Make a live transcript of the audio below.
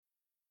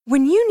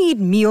When you need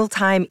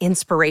mealtime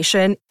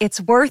inspiration,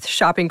 it's worth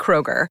shopping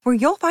Kroger, where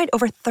you'll find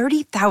over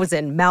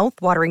 30,000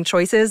 mouth-watering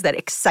choices that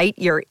excite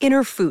your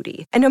inner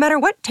foodie. And no matter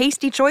what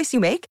tasty choice you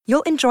make,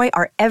 you'll enjoy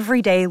our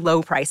everyday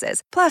low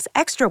prices, plus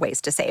extra ways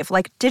to save,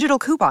 like digital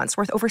coupons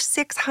worth over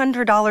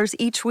 $600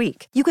 each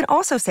week. You can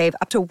also save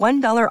up to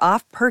 $1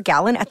 off per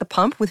gallon at the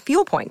pump with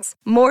fuel points.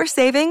 More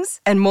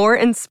savings and more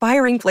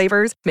inspiring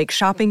flavors make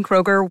shopping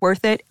Kroger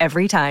worth it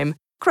every time.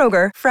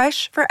 Kroger,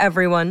 fresh for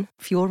everyone.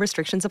 Fuel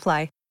restrictions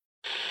apply.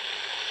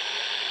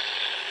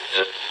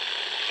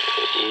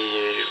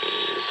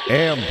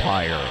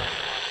 Empire.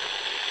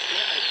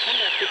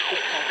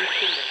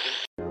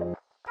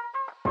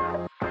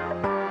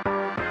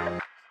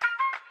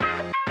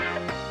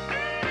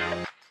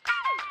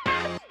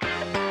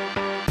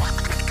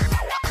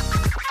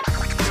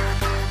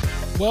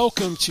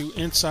 Welcome to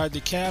Inside the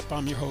Cap.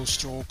 I'm your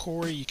host, Joel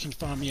Corey. You can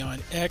find me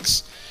on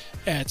X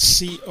at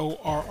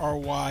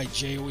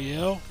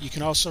CORRYJOEL. You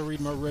can also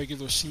read my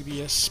regular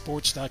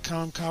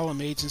CBSSports.com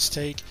column, Agent's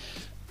Take,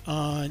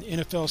 on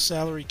NFL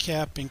salary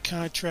cap and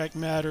contract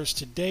matters.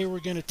 Today we're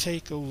going to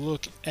take a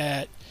look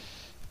at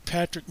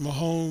Patrick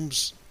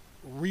Mahomes'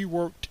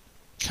 reworked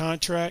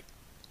contract.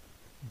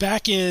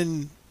 Back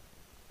in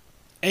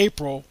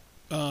April,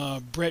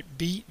 Brett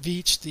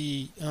Veach,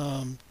 the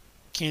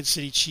Kansas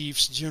City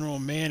Chiefs general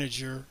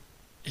manager,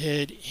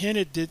 had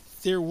hinted that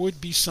there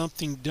would be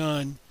something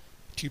done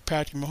to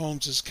Patrick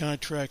Mahomes'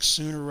 contract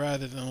sooner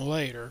rather than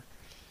later.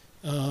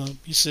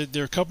 He said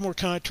there are a couple more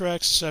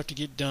contracts that have to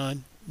get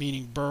done,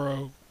 meaning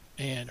Burrow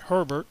and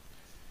Herbert.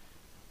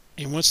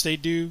 And once they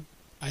do,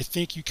 I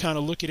think you kind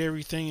of look at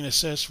everything and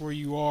assess where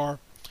you are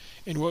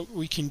and what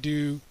we can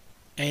do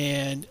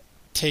and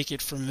take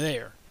it from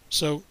there.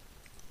 So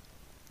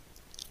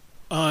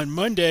on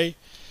Monday,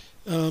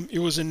 it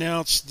was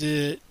announced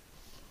that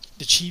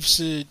the Chiefs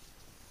had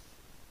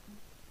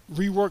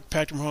reworked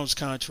Patrick Mahomes'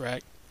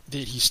 contract,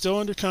 that he's still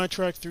under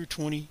contract through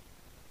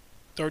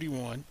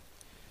 2031,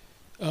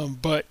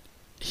 but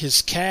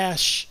his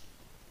cash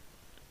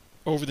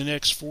over the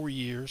next 4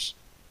 years,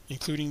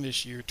 including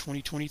this year,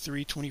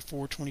 2023,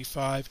 24,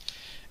 25,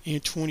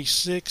 and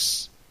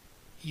 26,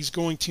 he's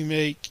going to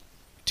make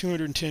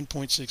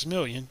 $210.6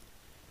 million,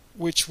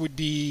 which would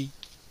be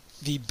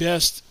the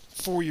best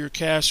 4-year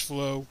cash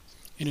flow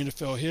in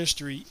NFL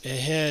history,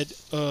 ahead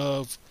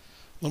of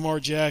Lamar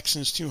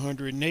Jackson's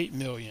 $208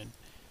 million.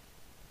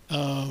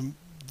 It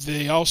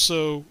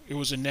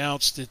was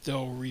announced that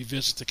they'll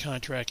revisit the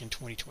contract in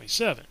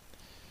 2027.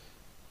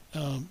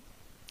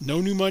 No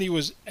new money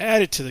was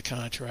added to the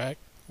contract.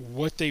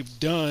 What they've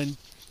done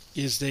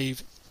is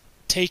they've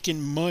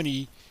taken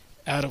money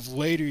out of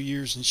later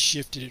years and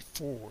shifted it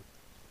forward.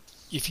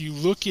 If you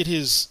look at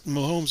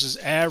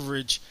Mahomes'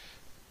 average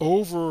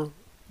over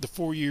the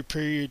 4-year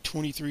period,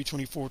 23,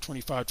 24,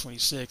 25,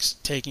 26,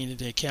 taking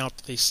into account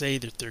that they say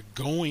that they're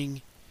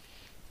going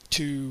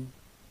to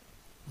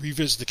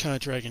revisit the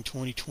contract in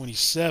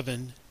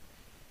 2027,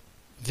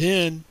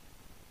 then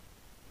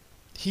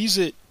he's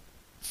at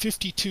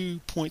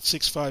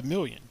 $52.65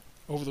 million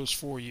over those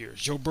 4 years.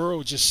 Joe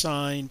Burrow just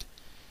signed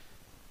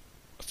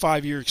a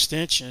 5-year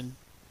extension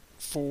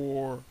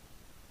for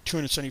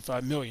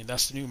 $275 million.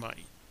 That's the new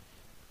money.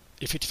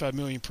 At $55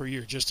 million per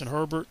year. Justin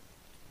Herbert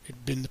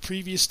had been the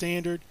previous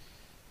standard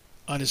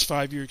on his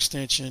 5-year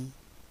extension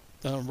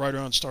right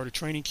around the start of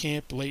training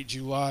camp, late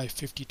July,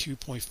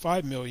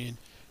 $52.5 million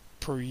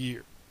per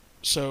year.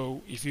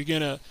 So if you're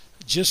going to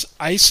just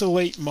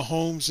isolate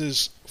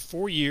Mahomes'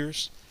 4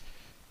 years,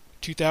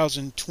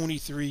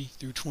 2023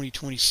 through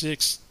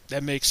 2026,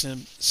 that makes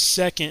him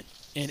second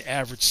in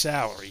average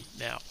salary.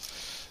 Now,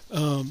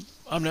 I'm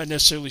not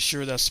necessarily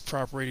sure that's the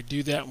proper way to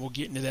do that, and we'll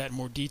get into that in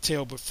more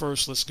detail. But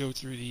first, let's go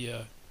through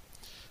the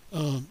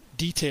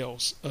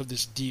details of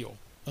this deal.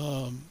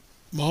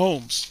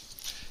 Mahomes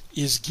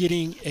is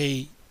getting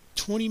a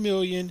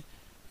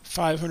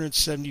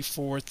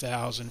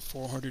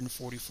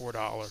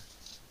 $20,574,444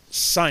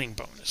 signing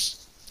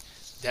bonus.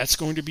 That's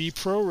going to be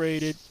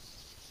prorated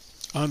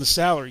on the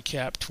salary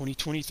cap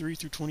 2023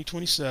 through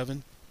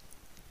 2027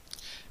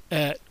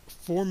 at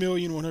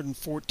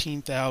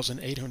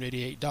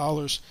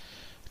 $4,114,888,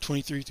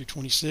 23 through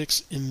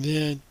 26, and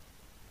then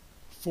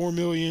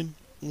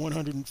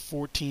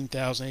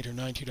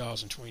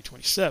 $4,114,892 in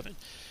 2027.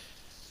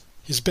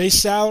 His base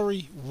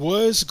salary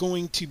was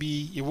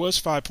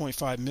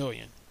 $5.5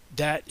 million.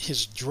 That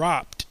has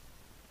dropped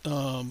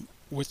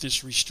with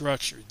this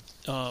restructure.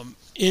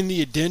 In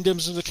the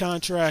addendums of the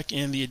contract,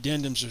 and the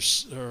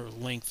addendums are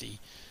lengthy.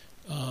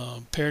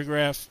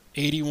 Paragraph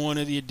 81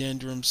 of the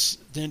addendum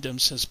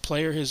says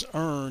player has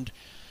earned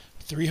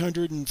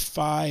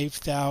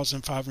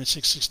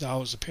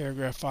 $305,566 of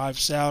paragraph 5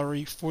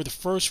 salary for the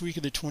first week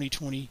of the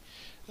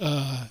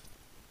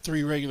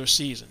 2023 regular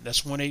season.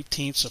 That's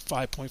 1/18 of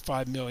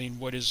 $5.5 million,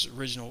 what his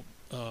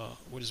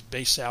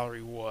base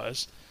salary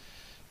was.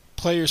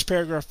 Player's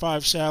paragraph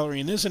 5 salary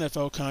in this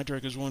NFL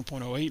contract is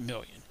 $1.08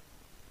 million.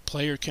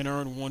 Player can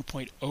earn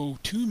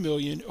 $1.02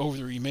 million over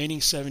the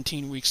remaining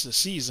 17 weeks of the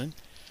season.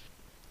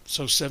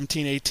 So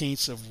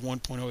 17/18 of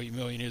 1.08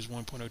 million is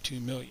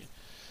 1.02 million.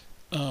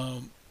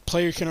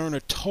 Player can earn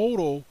a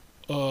total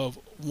of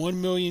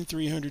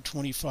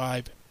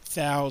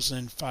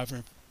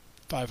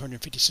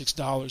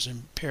 $1,325,556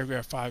 in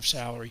paragraph 5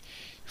 salary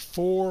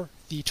for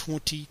the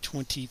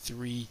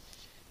 2023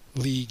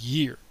 league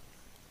year.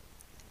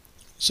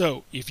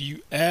 So if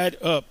you add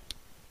up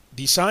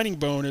the signing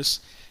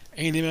bonus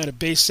and the amount of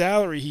base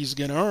salary he's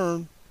going to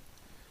earn,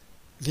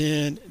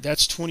 then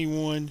that's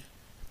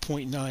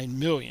 $21.9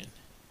 million.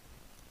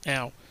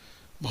 Now,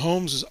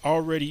 Mahomes has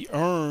already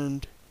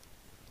earned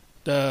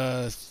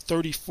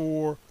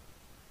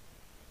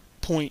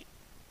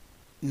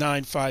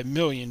 $34.95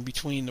 million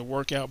between the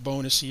workout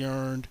bonus he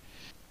earned,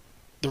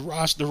 the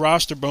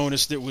roster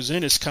bonus that was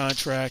in his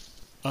contract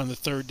on the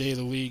third day of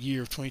the league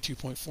year of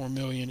 $22.4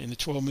 million, and the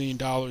 $12 million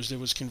that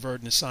was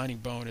converted into signing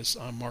bonus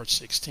on March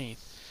 16th.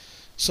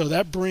 So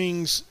that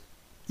brings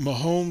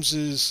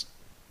Mahomes'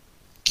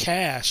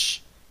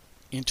 cash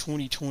in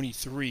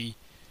 2023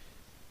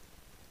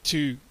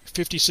 to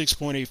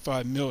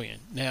 $56.85 million.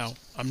 Now,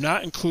 I'm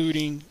not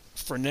including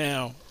for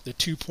now the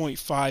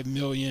 $2.5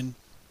 million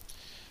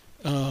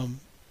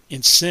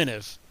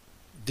incentive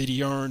that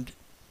he earned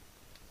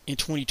in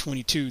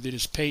 2022 that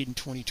is paid in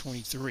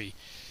 2023,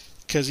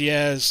 because he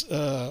has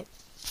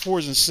for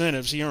his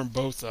incentives he earned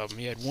both of them.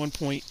 He had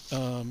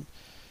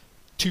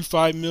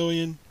 $1.25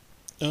 million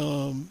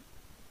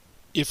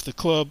if the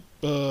club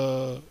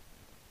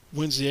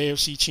wins the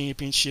AFC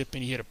Championship,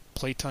 and he hit a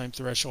playtime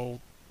threshold,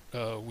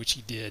 which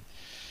he did.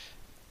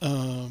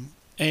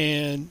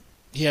 And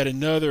he had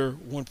another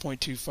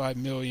 $1.25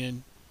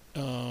 million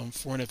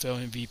for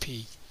NFL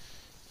MVP.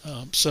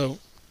 So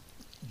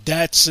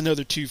that's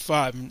another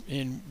 2.5.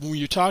 And when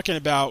you're talking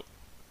about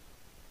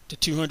the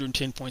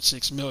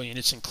 $210.6 million,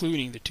 it's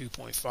including the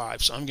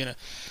 2.5. So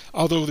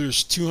although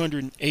there's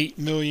 $208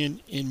 million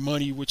in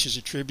money which is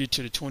attributed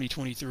to the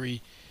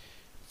 2023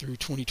 through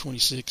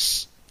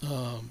 2026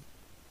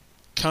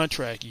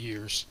 contract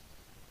years,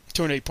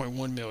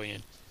 $208.1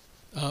 million.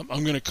 I'm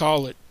going to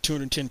call it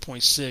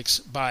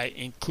 210.6 by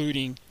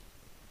including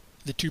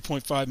the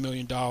 $2.5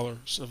 million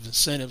of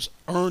incentives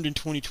earned in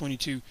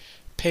 2022,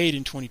 paid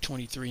in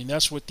 2023, and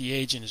that's what the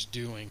agent is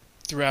doing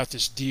throughout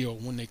this deal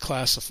when they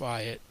classify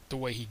it the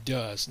way he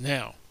does.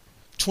 Now,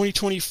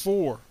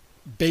 2024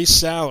 base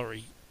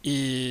salary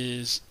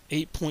is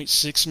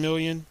 $8.6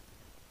 million.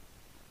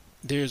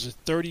 There's a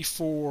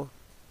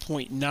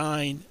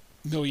 $34.9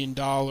 million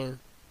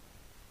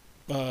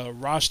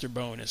roster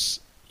bonus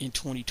in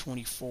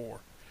 2024,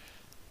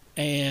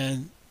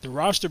 and the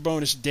roster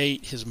bonus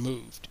date has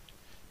moved.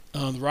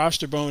 The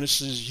roster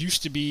bonuses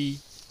used to be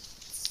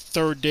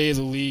third day of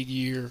the league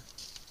year,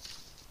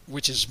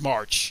 which is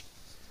March.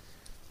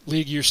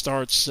 League year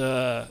starts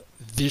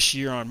this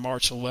year on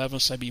March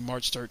 11th, so that'd be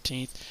March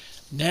 13th.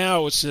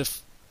 Now it's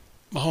if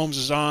Mahomes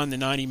is on the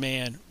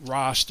 90-man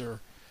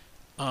roster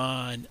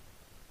on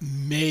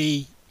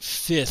May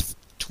 5th,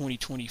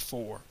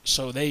 2024.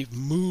 So they've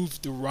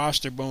moved the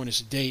roster bonus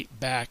date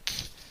back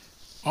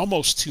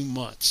almost 2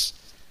 months,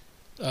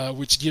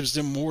 which gives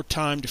them more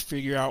time to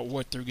figure out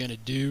what they're going to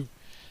do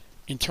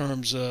in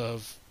terms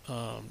of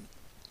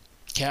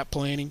cap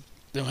planning.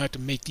 They don't have to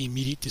make the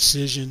immediate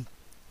decision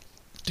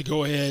to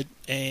go ahead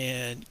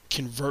and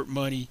convert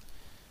money,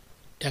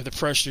 have the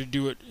pressure to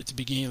do it at the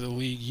beginning of the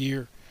league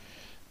year.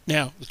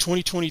 Now, the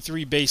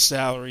 2023 base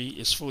salary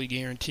is fully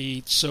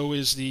guaranteed. So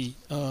is the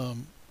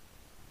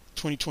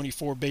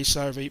 2024 base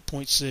salary of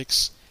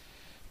 8.6.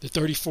 The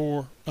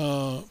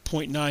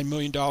 $34.9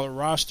 million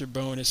roster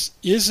bonus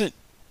isn't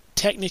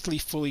technically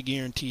fully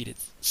guaranteed at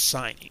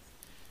signing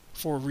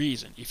for a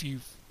reason. If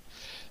you,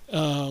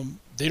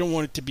 they don't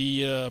want it to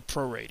be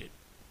prorated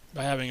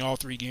by having all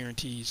three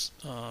guarantees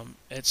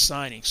at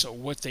signing. So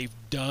what they've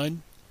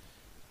done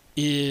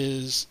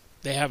is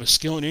they have a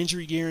skill and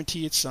injury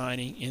guarantee at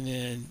signing, and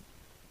then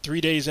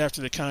 3 days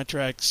after the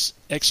contract's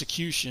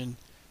execution,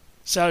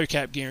 salary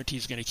cap guarantee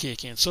is going to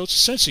kick in. So it's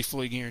essentially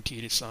fully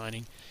guaranteed at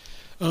signing.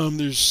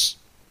 There's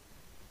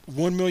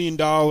 $1 million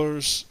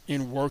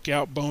in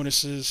workout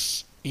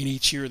bonuses in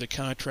each year of the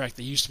contract.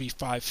 They used to be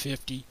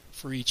 $550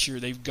 for each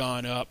year. They've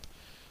gone up.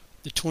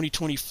 The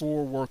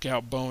 2024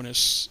 workout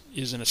bonus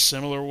is in a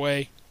similar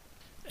way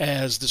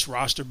as this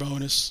roster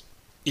bonus.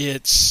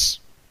 It's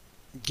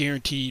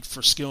guaranteed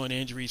for skill and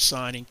injury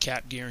signing.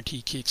 Cap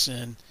guarantee kicks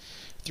in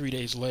 3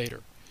 days later.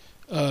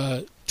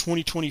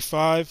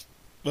 2025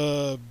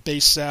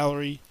 base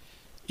salary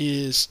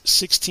is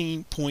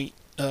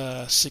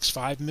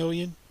 $16.65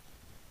 million,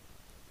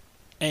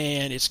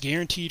 and it's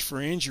guaranteed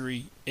for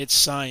injury at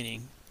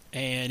signing,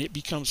 and it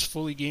becomes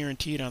fully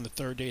guaranteed on the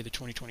third day of the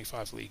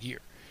 2025 league year.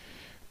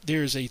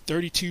 There's a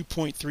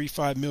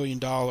 $32.35 million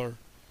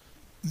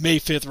May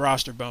 5th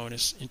roster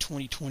bonus in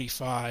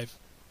 2025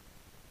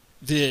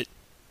 that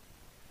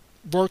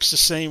works the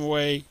same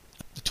way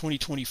the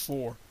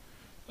 2024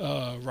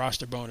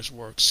 roster bonus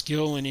works.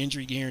 Skill and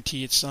injury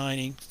guarantee at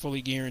signing,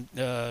 fully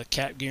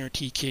cap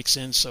guarantee kicks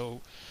in,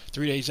 so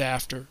 3 days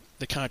after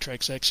the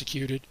contract's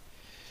executed.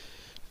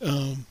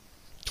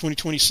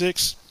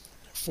 2026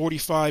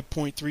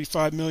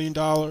 $45.35 million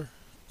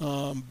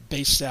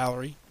base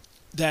salary.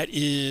 That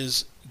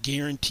is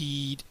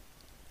guaranteed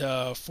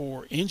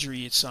for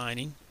injury at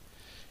signing.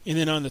 And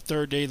then on the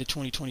third day of the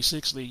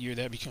 2026 league year,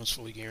 that becomes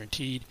fully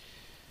guaranteed.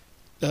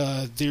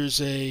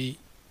 There's a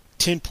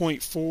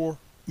 $10.4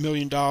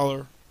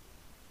 million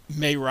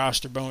May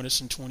roster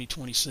bonus in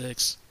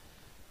 2026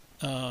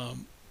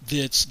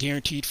 that's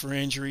guaranteed for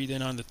injury.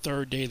 Then on the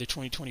third day of the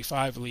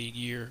 2025 league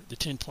year, the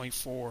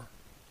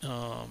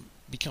 10.4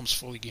 becomes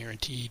fully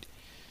guaranteed.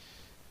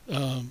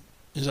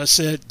 As I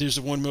said, there's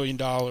a $1 million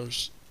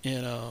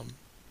in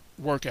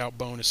workout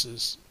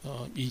bonuses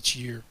each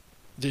year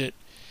that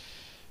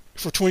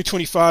for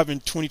 2025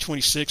 and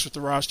 2026 with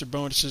the roster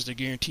bonuses, they're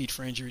guaranteed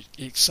for injury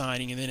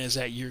signing, and then as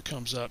that year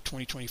comes up,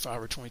 2025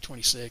 or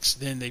 2026,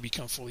 then they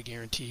become fully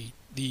guaranteed.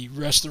 The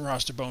rest of the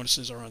roster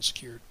bonuses are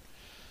unsecured.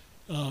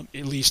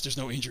 At least there's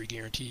no injury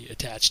guarantee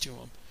attached to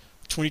them.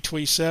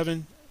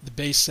 2027, the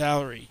base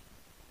salary,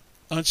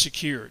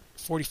 unsecured,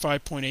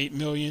 $45.8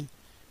 million.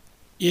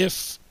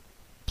 If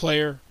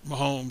player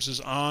Mahomes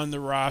is on the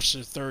roster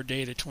the third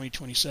day of the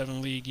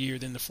 2027 league year,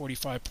 then the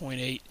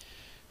 $45.8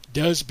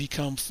 does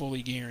become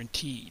fully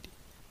guaranteed.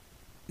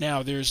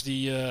 Now there's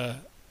the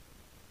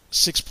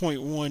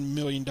 $6.1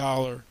 million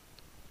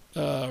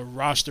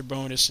roster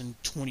bonus in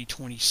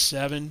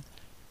 2027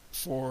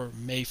 for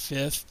May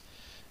 5th.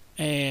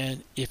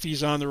 And if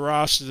he's on the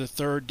roster the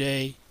third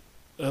day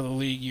of the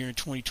league year in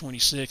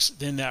 2026,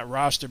 then that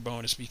roster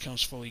bonus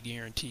becomes fully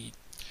guaranteed.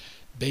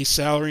 Base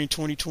salary in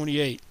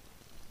 2028,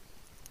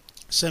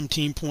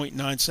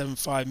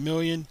 $17.975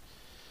 million.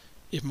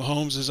 If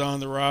Mahomes is on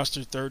the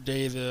roster third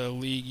day of the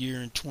league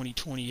year in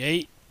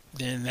 2028,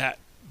 then that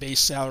base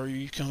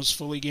salary becomes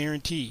fully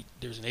guaranteed.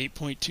 There's an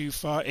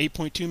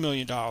 $8.2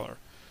 million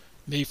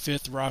May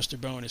 5th roster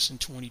bonus in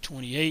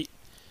 2028.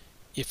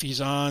 If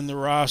he's on the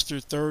roster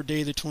third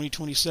day of the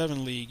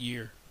 2027 league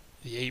year,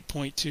 the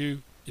 8.2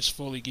 is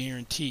fully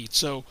guaranteed.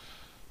 So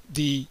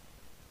the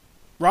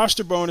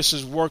roster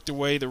bonuses work the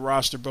way the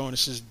roster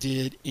bonuses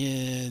did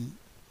in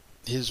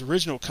his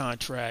original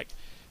contract,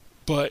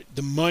 but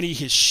the money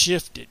has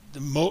shifted.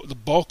 The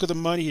bulk of the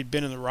money had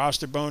been in the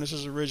roster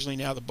bonuses originally.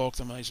 Now the bulk of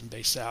the money is in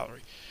base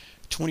salary.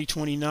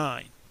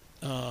 2029,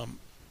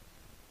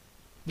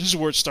 this is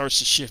where it starts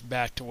to shift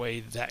back to the way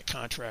that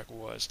contract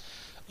was.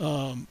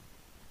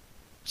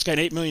 It's got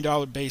an $8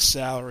 million base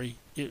salary.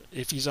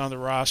 If he's on the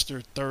roster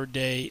third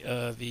day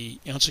of the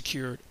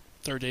unsecured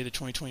third day of the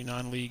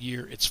 2029 league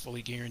year, it's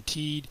fully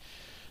guaranteed.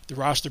 The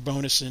roster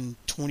bonus in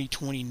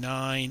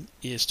 2029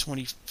 is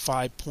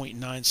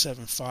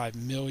 $25.975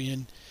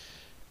 million.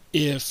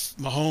 If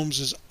Mahomes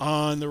is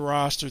on the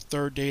roster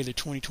third day of the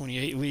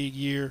 2028 league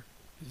year,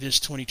 this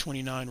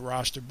 2029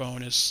 roster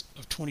bonus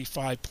of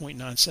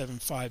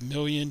 $25.975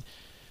 million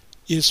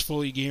is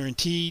fully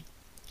guaranteed.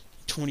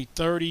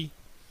 2030,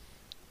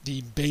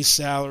 the base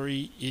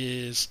salary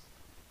is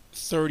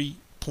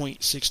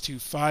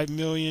 $30.625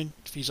 million.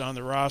 If he's on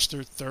the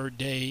roster third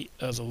day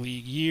of the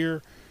league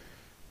year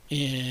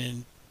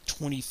in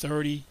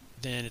 2030,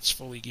 then it's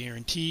fully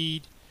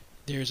guaranteed.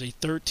 There's a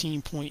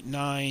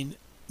 $13.9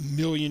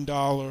 million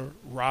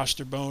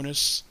roster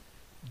bonus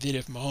that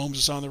if Mahomes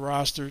is on the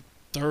roster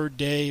third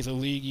day of the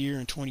league year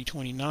in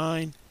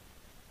 2029,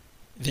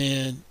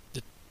 then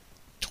the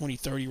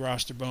 2030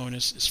 roster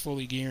bonus is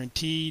fully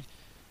guaranteed.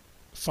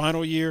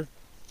 Final year,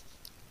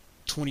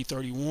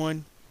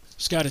 2031,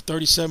 it's got a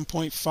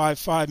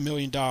 $37.55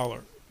 million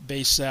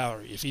base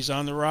salary. If he's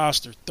on the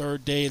roster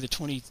third day of the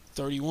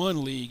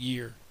 2031 league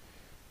year,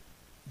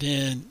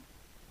 then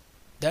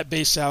that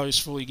base salary is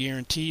fully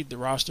guaranteed. The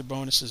roster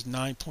bonus is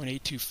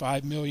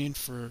 $9.825 million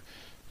for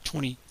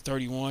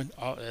 2031.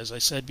 As I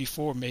said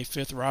before, May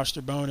 5th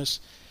roster bonus.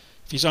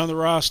 If he's on the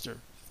roster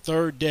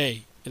third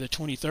day of the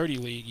 2030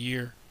 league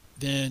year,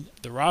 then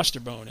the roster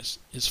bonus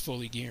is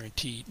fully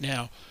guaranteed.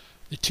 Now,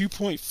 the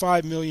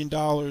 $2.5 million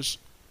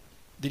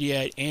that he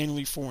had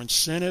annually for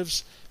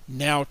incentives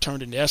now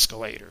turned into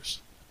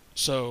escalators.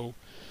 So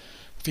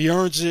if he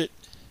earns it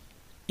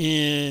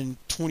in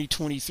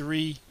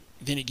 2023,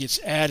 then it gets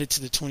added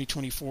to the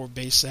 2024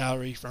 base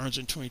salary. If he earns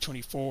it in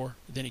 2024,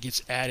 then it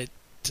gets added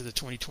to the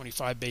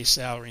 2025 base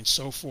salary and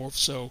so forth.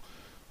 So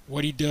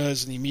what he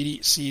does in the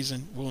immediate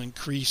season will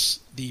increase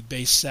the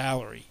base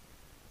salary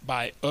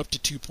by up to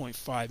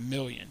 $2.5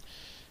 million.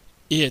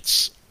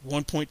 It's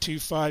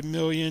 $1.25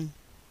 million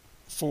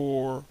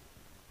for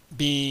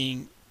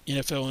being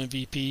NFL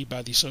MVP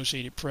by the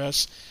Associated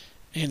Press,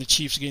 and the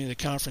Chiefs getting the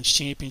conference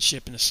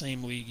championship in the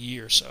same league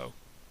year. So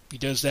if he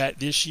does that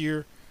this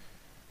year,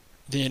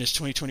 then his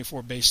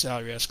 2024 base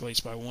salary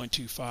escalates by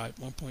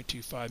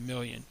 $1.25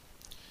 million.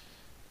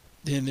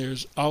 Then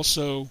there's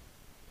also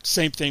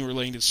same thing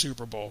relating to the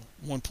Super Bowl,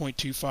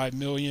 $1.25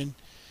 million.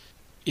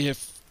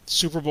 If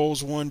Super Bowl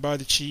is won by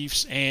the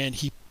Chiefs and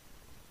he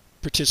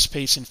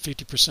participates in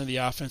 50% of the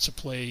offensive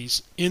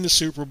plays in the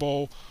Super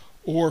Bowl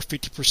or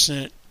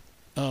 50%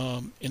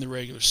 in the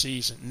regular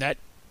season, and that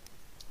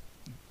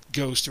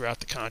goes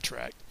throughout the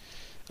contract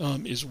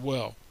as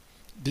well.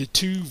 The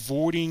two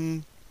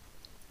voiding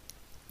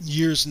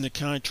years in the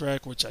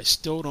contract, which I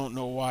still don't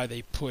know why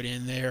they put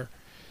in there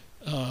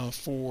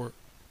for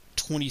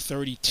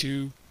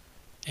 2032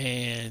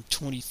 and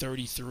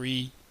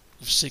 2033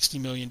 of $60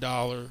 million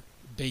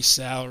base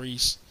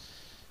salaries,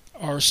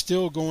 are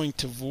still going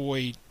to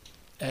void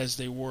as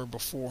they were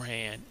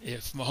beforehand.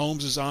 If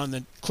Mahomes is on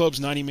the club's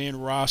 90-man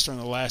roster on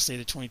the last day of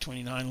the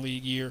 2029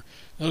 league year,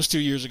 those 2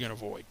 years are going to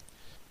void.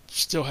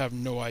 Still have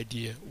no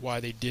idea why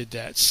they did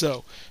that.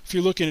 So if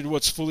you're looking at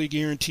what's fully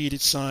guaranteed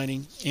at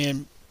signing,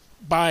 and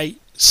by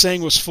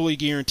saying what's fully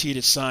guaranteed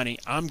at signing,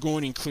 I'm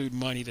going to include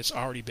money that's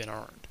already been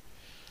earned.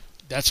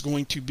 That's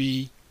going to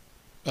be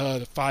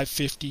the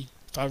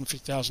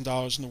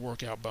 $550,000 in the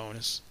workout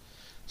bonus.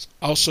 It's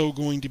also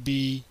going to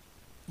be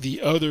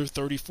the other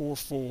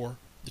 34.4,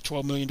 the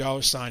 $12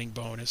 million signing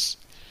bonus,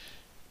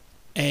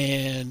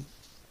 and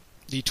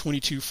the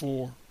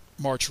 22.4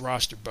 March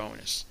roster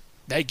bonus.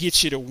 That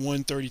gets you to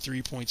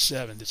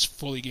 133.7 that's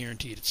fully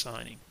guaranteed at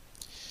signing.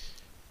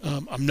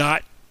 I'm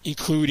not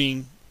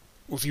including,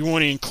 if you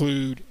want to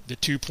include the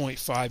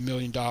 $2.5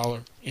 million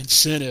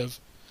incentive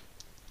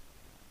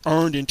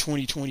earned in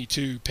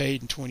 2022,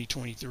 paid in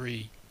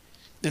 2023,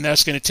 then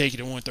that's going to take you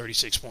to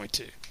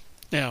 136.2.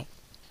 Now, in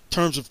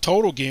terms of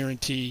total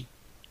guarantee,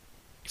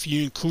 if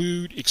you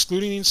include,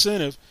 excluding the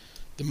incentive,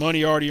 the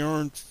money already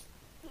earned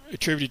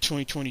attributed to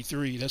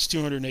 2023, that's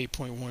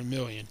 $208.1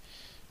 million.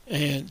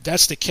 And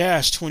that's the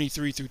cash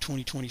 23 through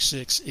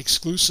 2026,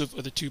 exclusive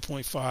of the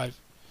 $2.5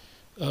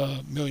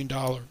 million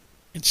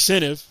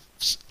incentive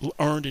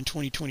earned in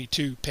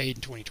 2022, paid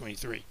in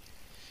 2023.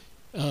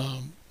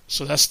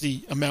 So that's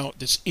the amount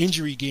that's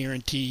injury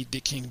guaranteed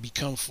that can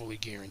become fully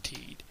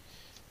guaranteed.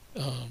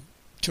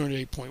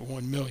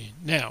 $208.1 million.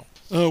 Now,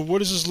 what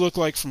does this look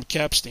like from a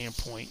cap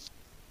standpoint?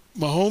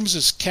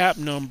 Mahomes' cap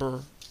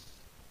number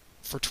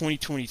for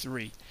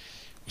 2023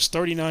 was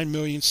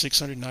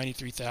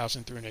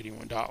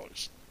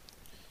 $39,693,381.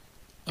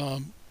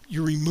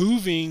 You're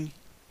removing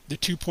the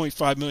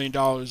 $2.5 million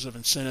of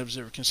incentives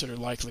that were considered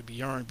likely to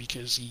be earned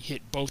because he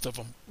hit both of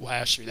them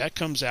last year. That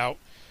comes out.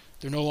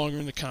 They're no longer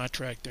in the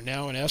contract. They're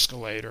now an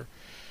escalator.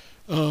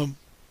 When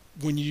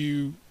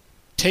you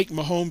take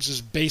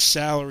Mahomes' base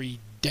salary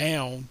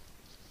down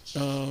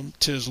to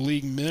his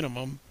league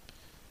minimum,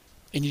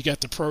 and you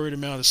got the prorated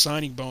amount of the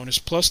signing bonus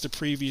plus the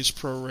previous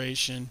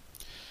proration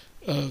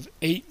of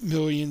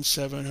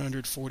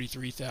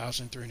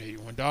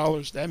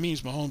 $8,743,381. That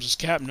means Mahomes'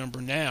 cap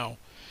number now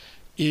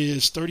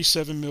is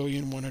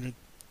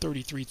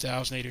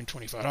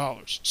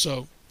 $37,133,825.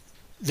 So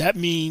that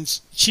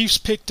means Chiefs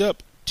picked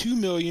up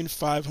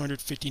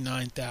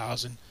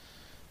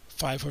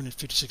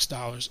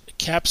 $2,559,556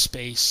 cap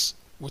space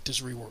with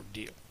this rework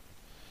deal.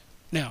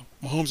 Now,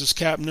 Mahomes'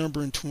 cap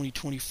number in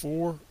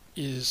 2024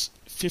 is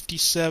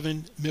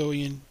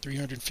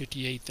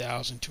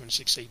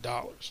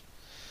 $57,358,268.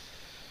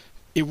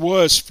 It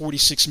was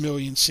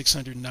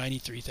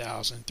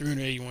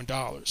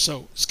 $46,693,381.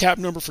 So his cap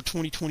number for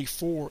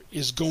 2024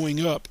 is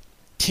going up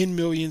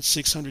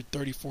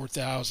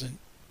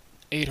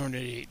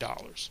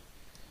 $10,634,888.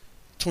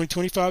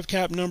 2025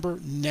 cap number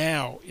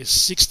now is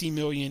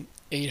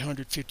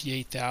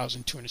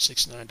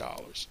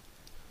 $60,858,269.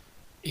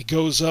 It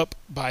goes up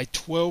by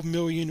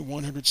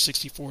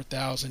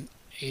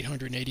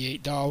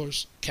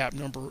 $12,164,888. Cap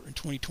number in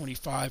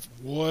 2025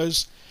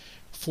 was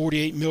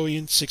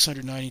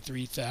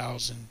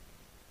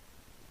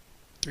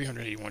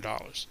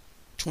 $48,693,381.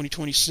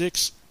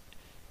 2026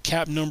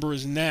 cap number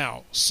is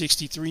now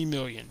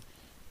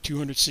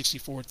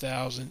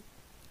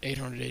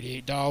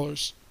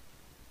 $63,264,888.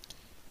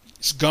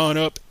 It's gone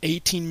up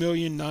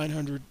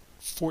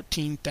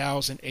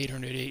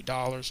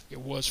 $18,914,808. It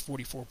was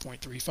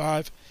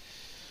 $44.35.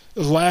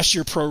 Last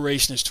year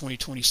proration is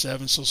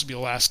 2027, so this will be the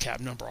last cap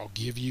number I'll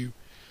give you.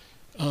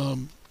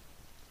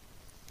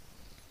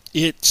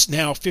 It's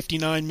now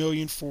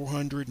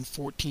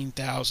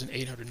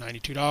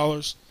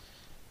 $59,414,892.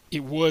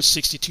 It was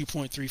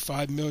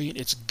 $62.35 million.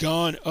 It's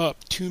gone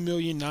up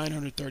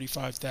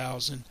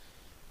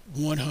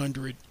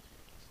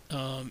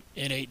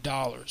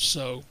 $2,935,108.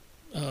 So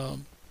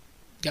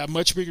got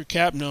much bigger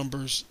cap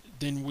numbers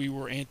than we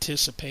were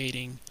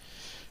anticipating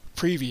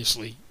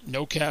previously.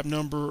 No cap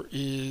number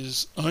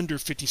is under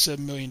 $57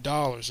 million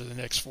in the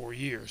next 4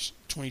 years,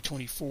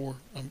 2024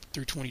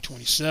 through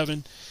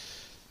 2027.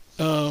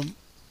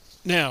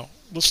 Now,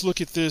 let's look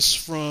at this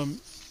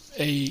from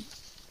a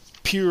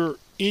pure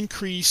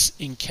increase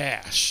in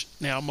cash.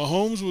 Now,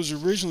 Mahomes was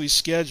originally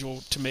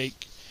scheduled to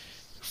make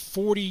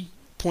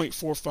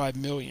 $40.45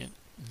 million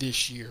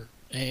this year,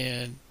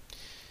 and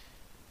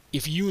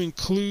if you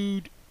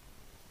include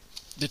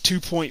the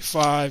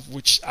 2.5,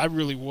 which I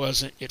really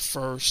wasn't at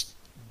first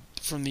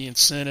from the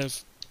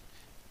incentive,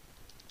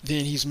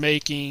 then he's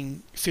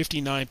making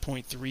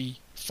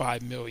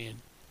 $59.35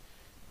 million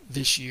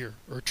this year,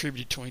 or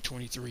attributed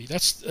 2023.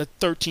 That's a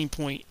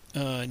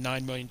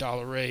 $13.9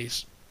 million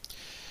raise.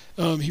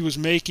 He was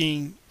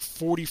making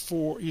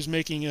 44. He was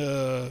making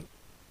in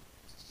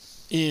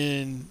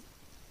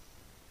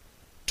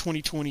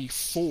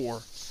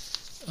 2024.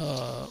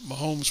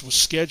 Mahomes was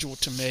scheduled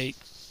to make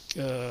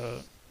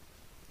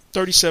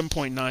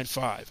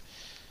 37.95.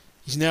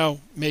 He's now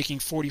making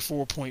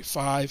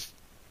 44.5.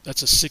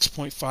 That's a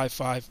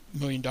 $6.55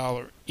 million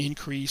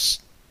increase.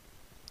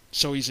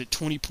 So he's at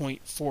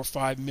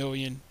 $20.45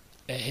 million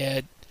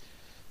ahead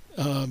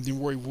than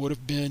where he would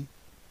have been.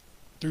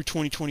 Through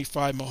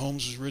 2025, Mahomes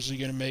was originally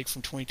going to make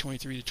from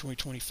 2023 to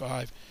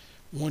 2025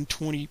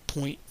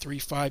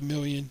 $120.35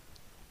 million.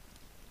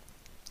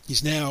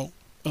 He's now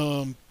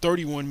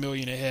 $31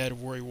 million ahead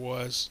of where he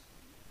was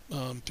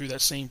through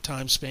that same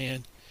time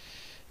span.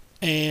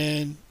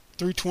 And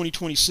through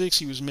 2026,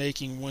 he was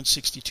making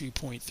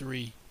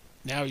 162.3.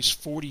 Now he's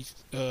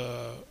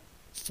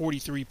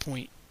 43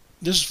 point.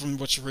 This is from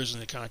what's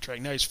originally the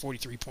contract. Now he's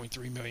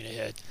 43.3 million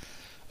ahead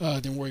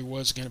than where he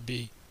was going to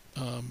be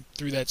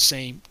through that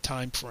same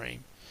time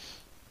frame.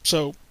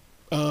 So,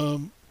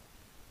 so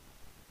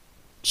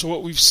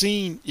what we've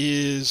seen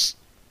is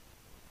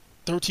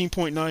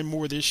 13.9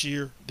 more this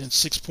year, then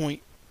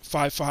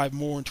 6.55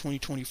 more in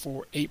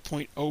 2024,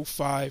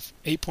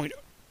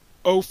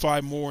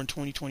 8.05 more in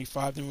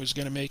 2025 than he was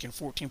going to make, and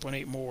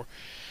 14.8 more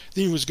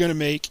than he was going to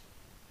make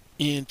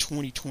in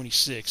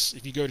 2026.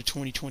 If you go to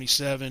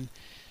 2027,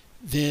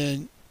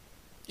 then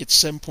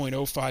it's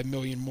 7.05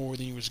 million more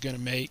than he was going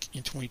to make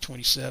in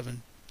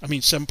 2027. I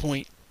mean,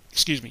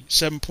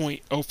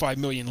 7.05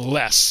 million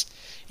less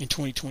in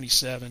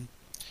 2027.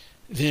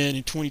 Then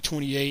in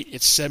 2028,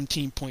 it's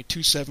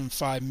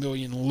 17.275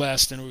 million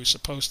less than he was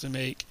supposed to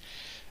make.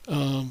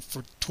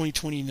 For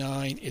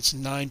 2029, it's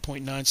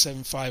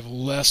 9.975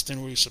 less than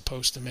what he was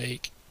supposed to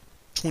make.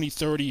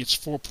 2030, it's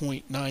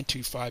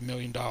 $4.925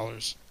 million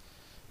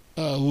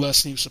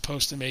less than he was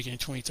supposed to make. And in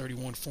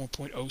 2031,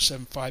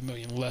 $4.075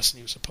 million less than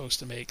he was supposed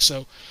to make.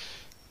 So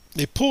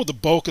they pulled the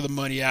bulk of the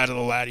money out of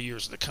the latter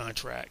years of the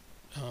contract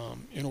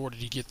in order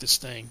to get this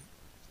thing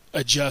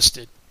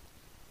adjusted.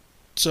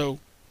 So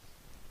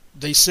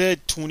they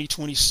said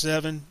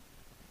 2027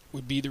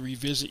 would be the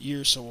revisit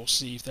year, so we'll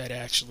see if that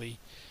actually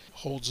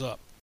holds up.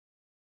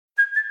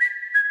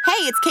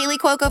 Hey, it's Kaylee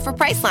Cuoco for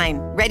Priceline.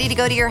 Ready to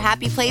go to your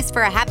happy place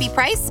for a happy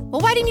price? Well,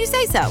 why didn't you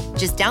say so?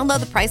 Just download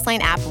the Priceline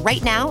app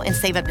right now and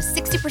save up to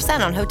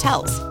 60% on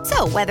hotels.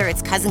 So whether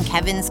it's Cousin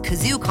Kevin's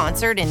Kazoo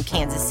Concert in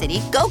Kansas City,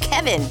 go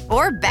Kevin,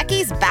 or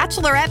Becky's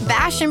Bachelorette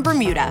Bash in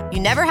Bermuda, you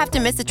never have to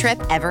miss a trip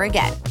ever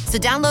again. So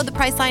download the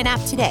Priceline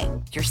app today.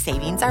 Your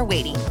savings are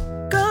waiting.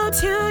 Go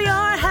to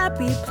your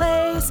happy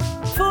place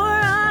for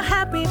a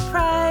happy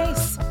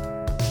price.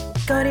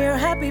 Go to your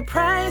happy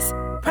price,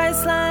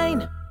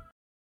 Priceline.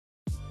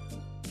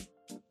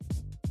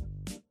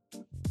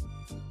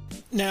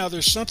 Now,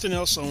 there's something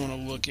else I want to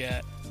look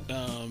at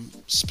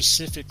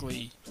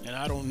specifically, and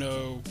I don't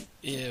know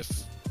if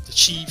the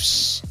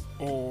Chiefs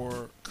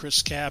or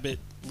Chris Cabot,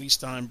 Lee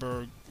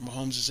Steinberg,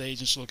 Mahomes'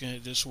 agents looking at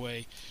it this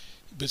way,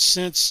 but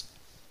since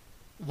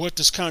what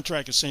this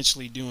contract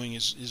essentially doing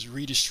is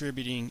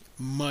redistributing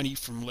money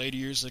from later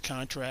years of the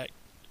contract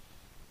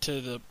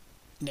to the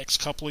next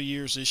couple of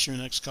years, this year,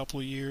 next couple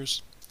of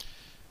years,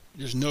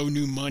 there's no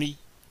new money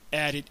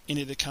added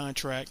into the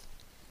contract,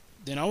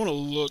 then I want to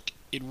look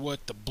at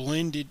what the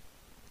blended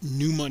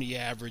new money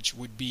average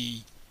would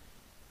be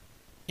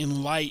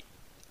in light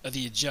of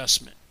the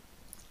adjustment.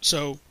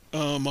 So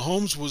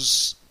Mahomes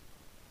was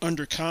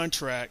under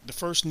contract. The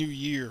first new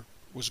year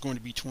was going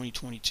to be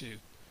 2022.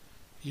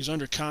 He was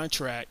under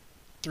contract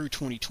through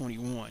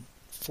 2021,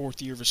 fourth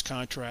year of his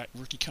contract,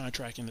 rookie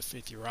contract, and the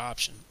fifth year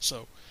option.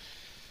 So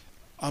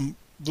I'm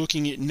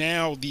looking at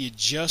now the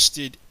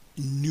adjusted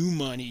new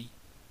money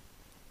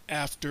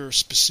after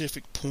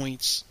specific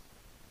points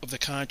of the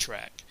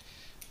contract.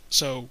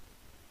 So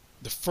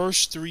the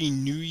first three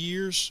new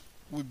years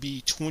would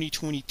be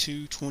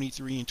 2022,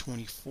 23, and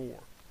 24.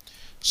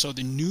 So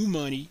the new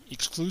money,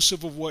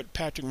 exclusive of what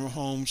Patrick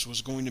Mahomes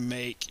was going to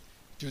make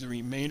through the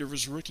remainder of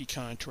his rookie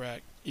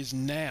contract, is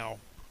now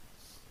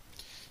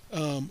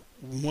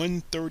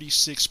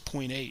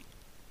 136.8.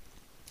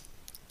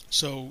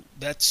 So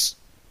that's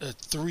a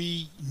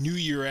 3 new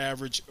year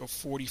average of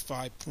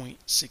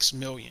 45.6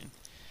 million.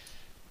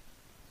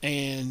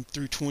 And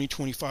through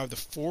 2025, the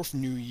fourth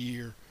new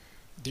year,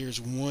 there's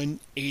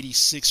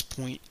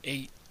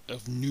 186.8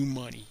 of new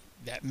money.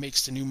 That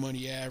makes the new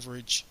money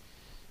average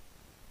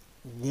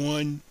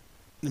it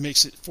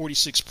makes it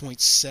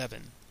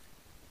 46.7.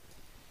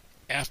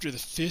 After the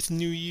fifth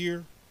new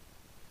year,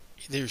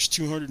 there's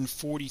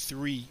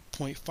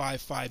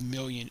 243.55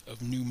 million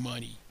of new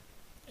money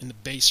in the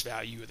base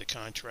value of the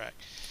contract.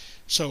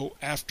 So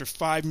after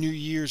 5 new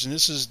years, and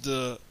this is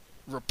the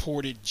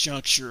reported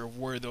juncture of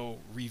where they'll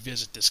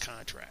revisit this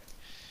contract.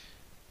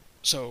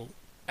 So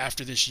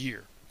after this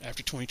year,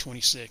 after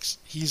 2026,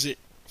 he's at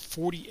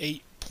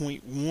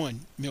 48.1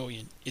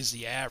 million is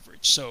the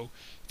average. So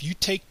if you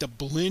take the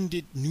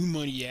blended new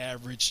money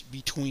average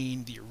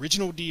between the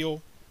original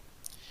deal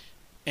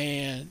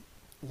and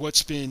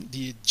what's been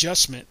the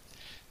adjustment,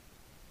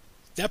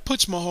 that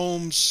puts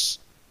Mahomes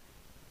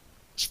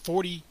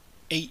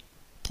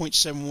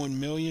 48.71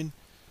 million,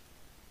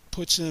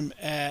 puts him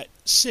at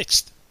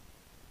sixth,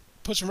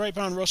 puts him right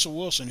behind Russell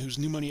Wilson, whose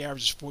new money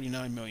average is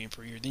 49 million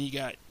per year. Then you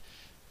got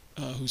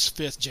who's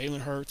fifth.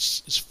 Jalen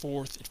Hurts is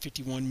fourth at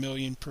 $51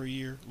 million per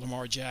year.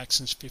 Lamar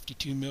Jackson's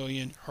 $52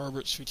 million.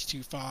 Herbert's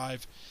 $52.5 million.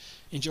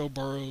 And Joe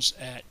Burrow's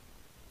at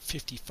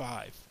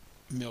 $55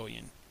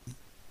 million.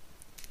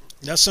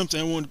 That's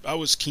something I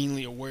was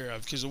keenly aware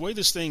of, because the way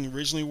this thing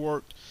originally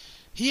worked,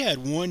 he had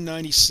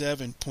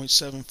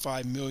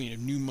 $197.75 million of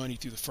new money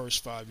through the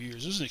first 5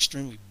 years. This is an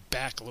extremely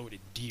backloaded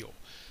deal.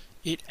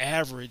 It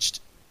averaged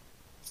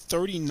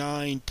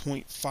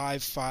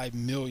 $39.55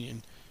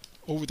 million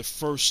over the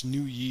first 5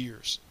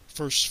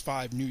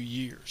 new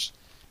years.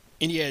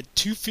 And he had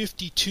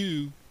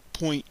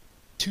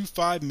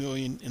 $252.25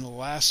 million in the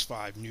last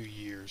 5 new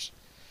years,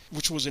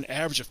 which was an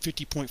average of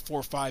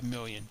 $50.45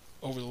 million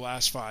over the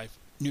last 5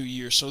 new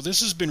years. So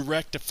this has been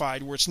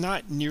rectified where it's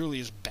not nearly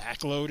as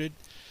backloaded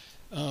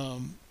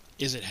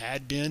as it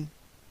had been,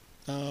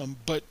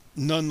 but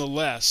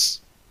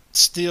nonetheless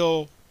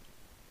still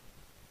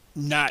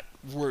not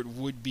where it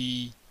would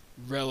be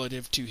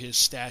relative to his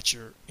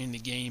stature in the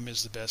game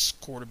as the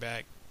best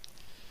quarterback,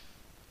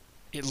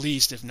 at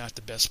least if not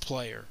the best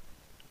player.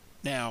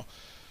 Now,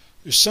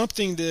 there's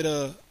something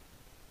that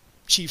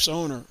Chiefs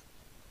owner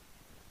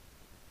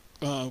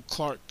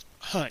Clark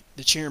Hunt,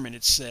 the chairman,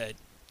 had said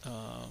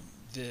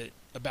that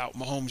about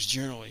Mahomes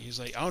generally. He's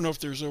like, I don't know if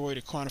there's a way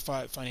to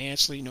quantify it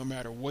financially. No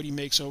matter what he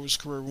makes over his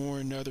career, one or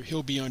another,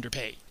 he'll be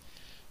underpaid.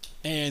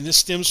 And this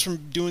stems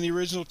from doing the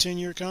original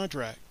 10-year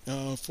contract.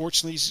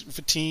 Fortunately, he's with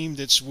a team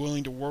that's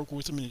willing to work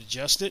with him and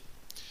adjust it.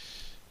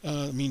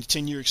 The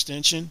 10-year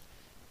extension.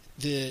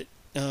 That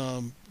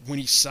when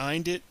he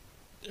signed it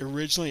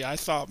originally, I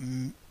thought,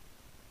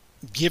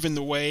 given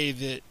the way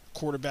that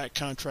quarterback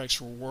contracts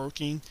were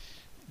working,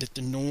 that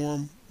the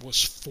norm was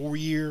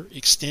 4-year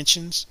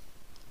extensions,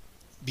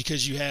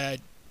 because you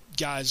had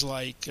guys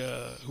like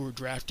who were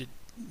drafted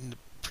in the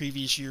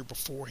previous year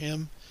before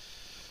him.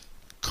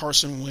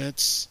 Carson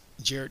Wentz,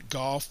 Jared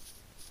Goff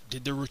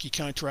did their rookie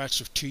contracts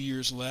with 2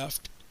 years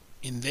left,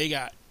 and they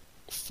got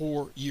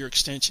 4-year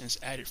extensions,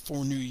 added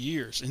 4 new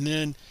years. And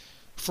then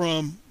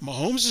from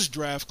Mahomes'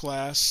 draft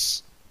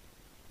class,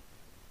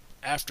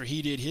 after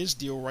he did his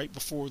deal right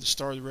before the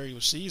start of the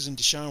regular season,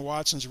 Deshaun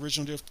Watson's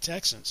original deal for the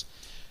Texans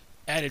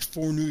added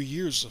 4 new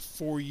years, a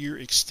 4-year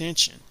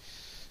extension.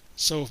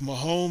 So if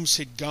Mahomes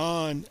had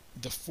gone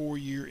the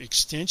 4-year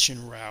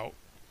extension route,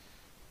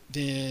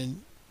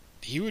 then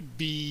he would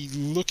be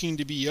looking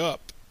to be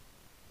up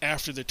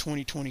after the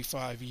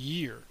 2025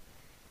 year.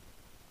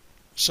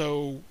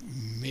 So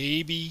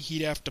maybe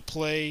he'd have to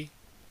play,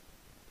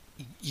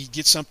 he'd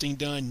get something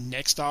done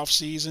next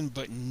offseason,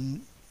 but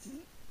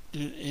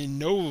in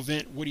no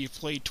event would he have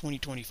played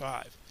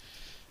 2025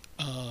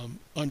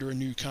 under a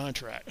new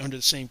contract, under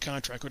the same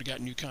contract. Would have got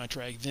a new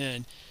contract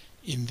then.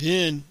 And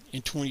then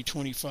in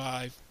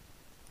 2025,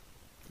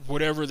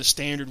 whatever the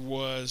standard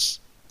was,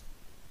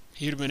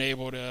 he'd have been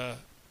able to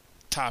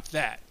top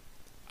that.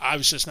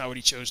 Obviously, that's not what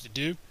he chose to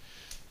do,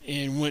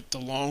 and went the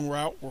long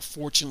route, where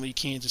fortunately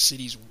Kansas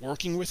City's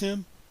working with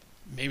him.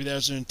 Maybe that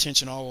was their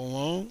intention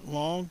all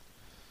along,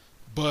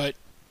 but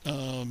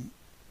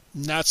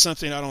not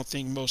something I don't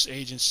think most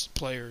agents,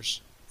 players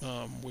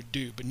would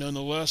do. But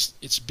nonetheless,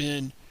 it's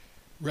been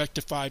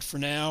rectified for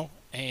now,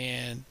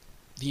 and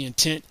the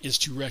intent is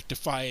to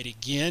rectify it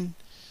again.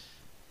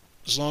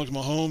 As long as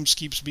Mahomes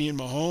keeps being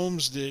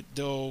Mahomes, that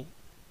they'll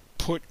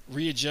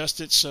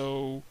readjust it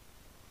so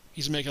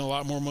he's making a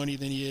lot more money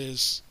than he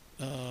is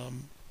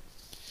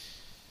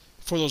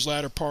for those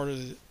latter part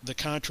of the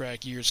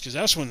contract years, because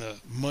that's when the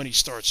money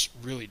starts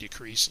really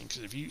decreasing.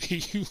 Because if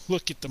you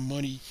look at the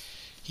money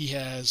he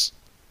has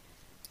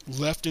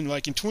left in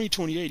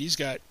 2028, he's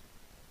got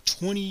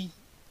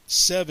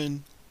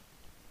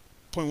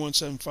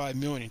 $27.175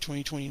 million. In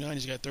 2029,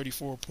 he's got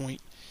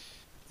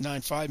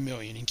 $34.95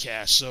 million in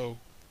cash. So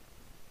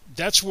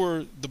that's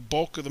where the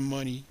bulk of the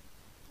money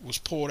was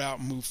pulled out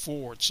and moved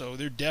forward. So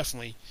they're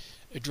definitely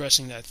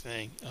addressing that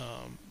thing.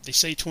 They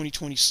say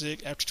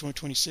 2026, after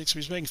 2026,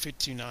 but he's making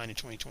 $52.9 in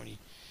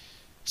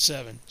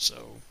 2027.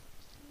 So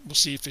we'll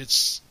see if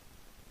it's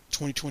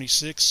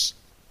 2026,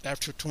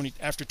 after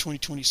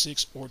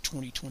 2026, or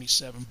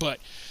 2027.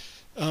 But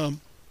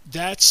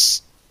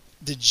that's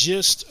the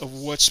gist of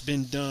what's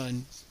been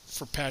done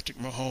for Patrick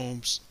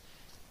Mahomes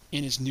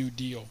in his new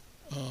deal.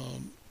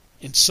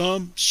 And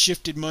some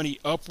shifted money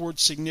upward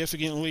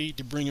significantly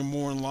to bring him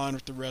more in line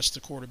with the rest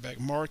of the quarterback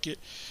market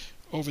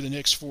over the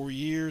next 4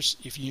 years.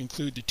 If you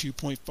include the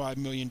 $2.5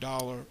 million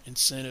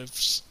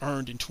incentives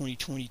earned in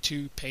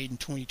 2022, paid in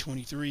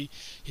 2023,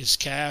 his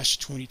cash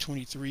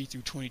 2023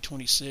 through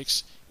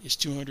 2026 is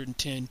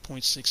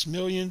 $210.6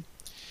 million.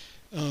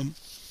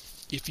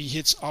 If he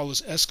hits all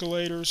his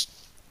escalators,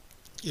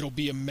 it'll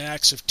be a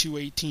max of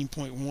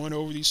 $218.1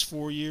 over these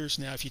 4 years.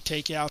 Now, if you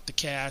take out the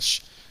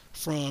cash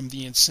from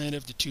the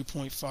incentive, the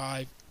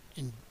 2.5,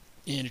 and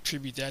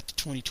attribute that to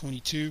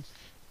 2022,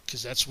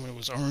 because that's when it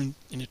was earned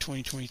in the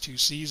 2022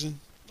 season,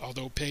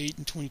 although paid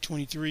in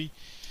 2023,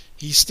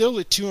 he's still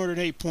at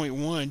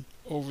 208.1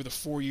 over the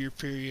 4-year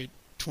period,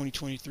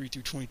 2023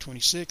 through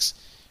 2026,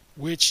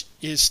 which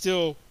is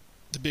still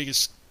the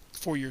biggest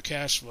 4-year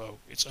cash flow.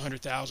 It's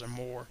 $100,000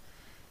 more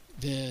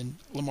then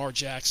Lamar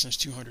Jackson's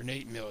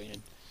 $208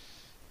 million.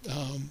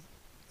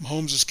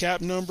 Mahomes'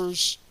 cap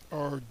numbers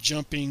are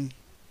jumping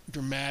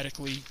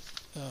dramatically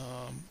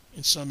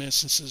in some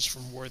instances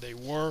from where they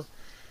were.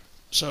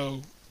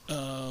 So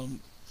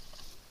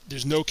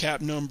there's no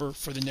cap number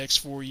for the next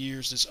 4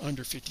 years that's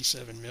under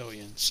 $57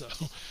 million. So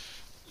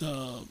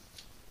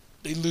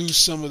they lose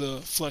some of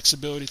the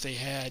flexibility they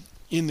had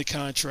in the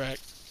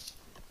contract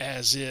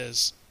as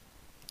is.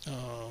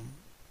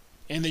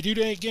 And they do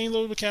gain a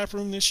little bit of cap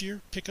room this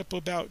year, pick up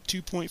about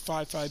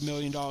 $2.55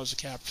 million of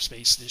cap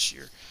space this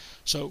year.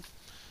 So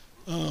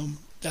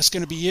that's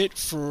going to be it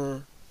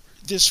for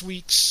this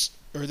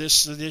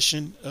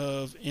edition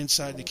of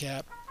Inside the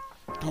Cap.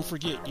 Don't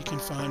forget, you can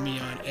find me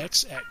on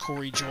X at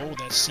Corey Joel,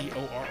 that's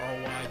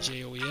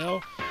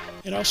CORRYJOEL,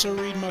 and also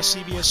read my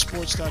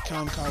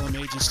CBSSports.com column,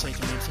 Agents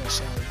Taking NFL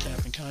Salary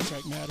Cap and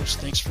Contract Matters.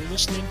 Thanks for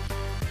listening,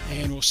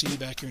 and we'll see you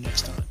back here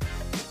next time.